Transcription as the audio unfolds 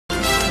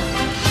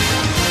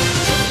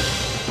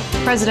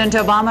President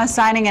Obama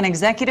signing an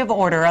executive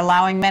order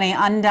allowing many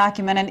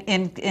undocumented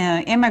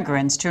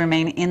immigrants to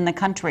remain in the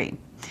country.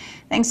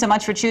 Thanks so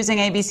much for choosing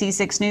ABC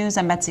 6 News.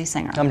 I'm Betsy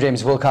Singer. I'm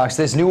James Wilcox.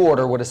 This new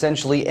order would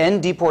essentially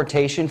end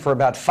deportation for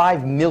about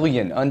 5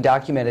 million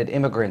undocumented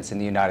immigrants in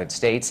the United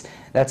States.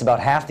 That's about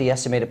half the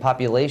estimated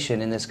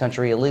population in this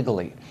country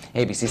illegally.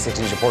 ABC 6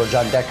 News reporter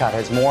John Deckott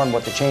has more on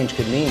what the change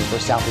could mean for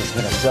Southeast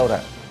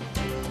Minnesota.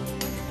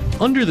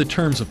 Under the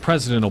terms of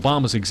President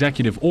Obama's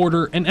executive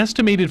order, an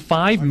estimated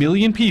 5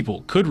 million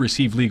people could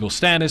receive legal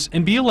status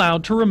and be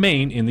allowed to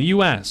remain in the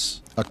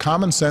U.S. A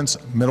common sense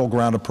middle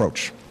ground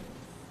approach.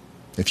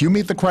 If you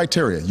meet the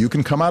criteria, you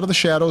can come out of the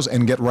shadows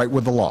and get right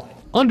with the law.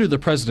 Under the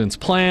president's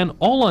plan,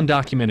 all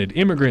undocumented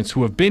immigrants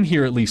who have been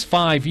here at least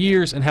 5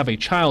 years and have a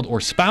child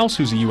or spouse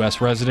who's a U.S.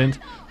 resident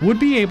would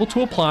be able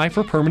to apply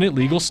for permanent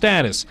legal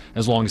status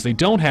as long as they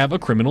don't have a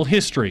criminal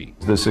history.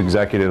 This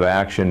executive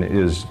action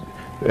is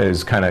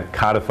kind of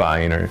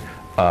codifying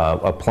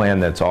a plan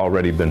that's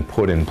already been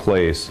put in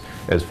place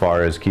as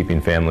far as keeping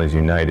families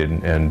united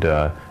and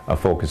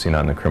focusing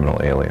on the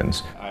criminal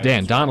aliens.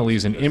 Dan Donnelly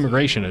is an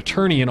immigration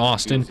attorney in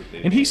Austin,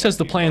 and he says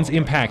the plan's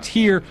impact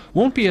here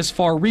won't be as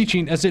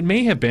far-reaching as it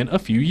may have been a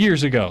few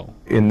years ago.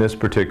 In this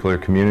particular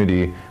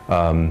community,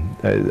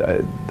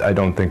 I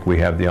don't think we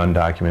have the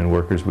undocumented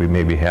workers we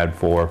maybe had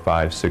 4,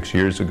 5, 6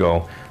 years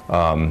ago,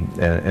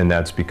 and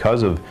that's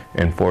because of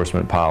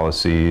enforcement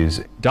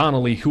policies.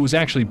 Donnelly, who was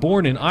actually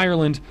born in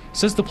Ireland,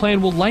 says the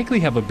plan will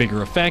likely have a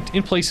bigger effect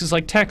in places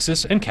like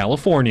Texas and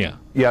California.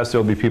 Yes,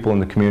 there'll be people in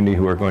the community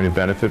who are going to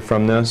benefit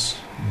from this,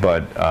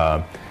 but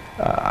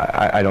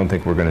I don't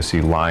think we're going to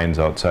see lines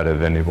outside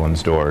of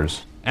anyone's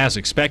doors. As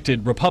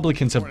expected,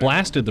 Republicans have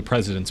blasted the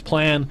president's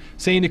plan,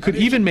 saying it could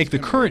even make the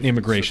current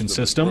immigration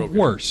system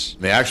worse.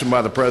 The action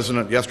by the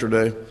president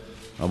yesterday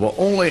will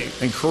only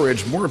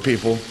encourage more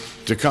people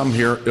to come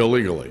here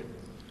illegally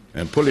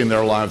and putting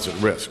their lives at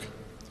risk.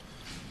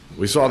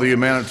 We saw the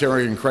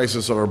humanitarian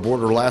crisis at our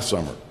border last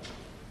summer,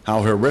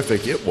 how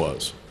horrific it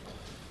was.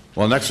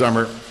 Well, next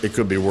summer, it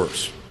could be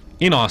worse.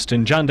 In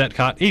Austin, John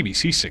Deckott,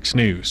 ABC 6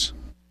 News.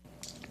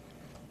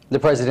 The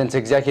president's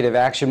executive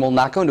action will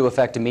not go into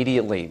effect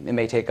immediately. It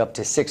may take up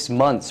to 6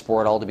 months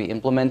for it all to be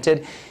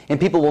implemented, and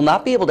people will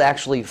not be able to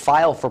actually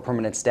file for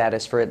permanent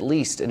status for at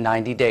least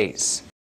 90 days.